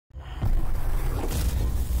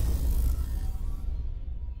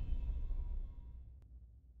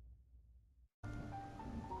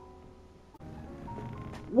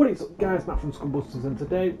What is up guys, Matt from Scumbusters, and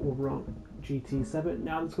today we're on GT7.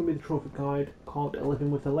 Now there's going to be the trophy guide called Living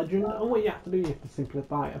with a Legend, and what you have to do, you have to simply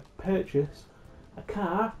purchase a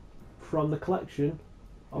car from the collection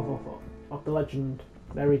of the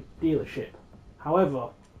legendary dealership.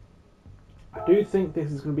 However, I do think this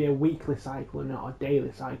is going to be a weekly cycle and not a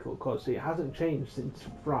daily cycle, because it hasn't changed since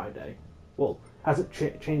Friday. Well, hasn't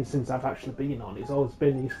changed since I've actually been on. It's always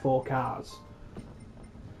been these 4 cars.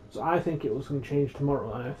 So I think it was going to change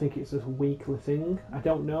tomorrow, and I think it's a weekly thing. I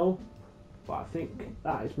don't know, but I think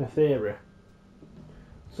that is my theory.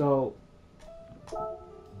 So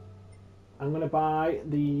I'm going to buy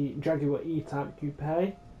the Jaguar E-Type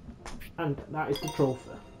Coupe, and that is the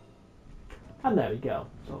trophy. And there we go.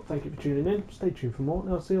 So thank you for tuning in. Stay tuned for more,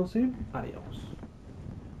 and I'll see you all soon. Adios.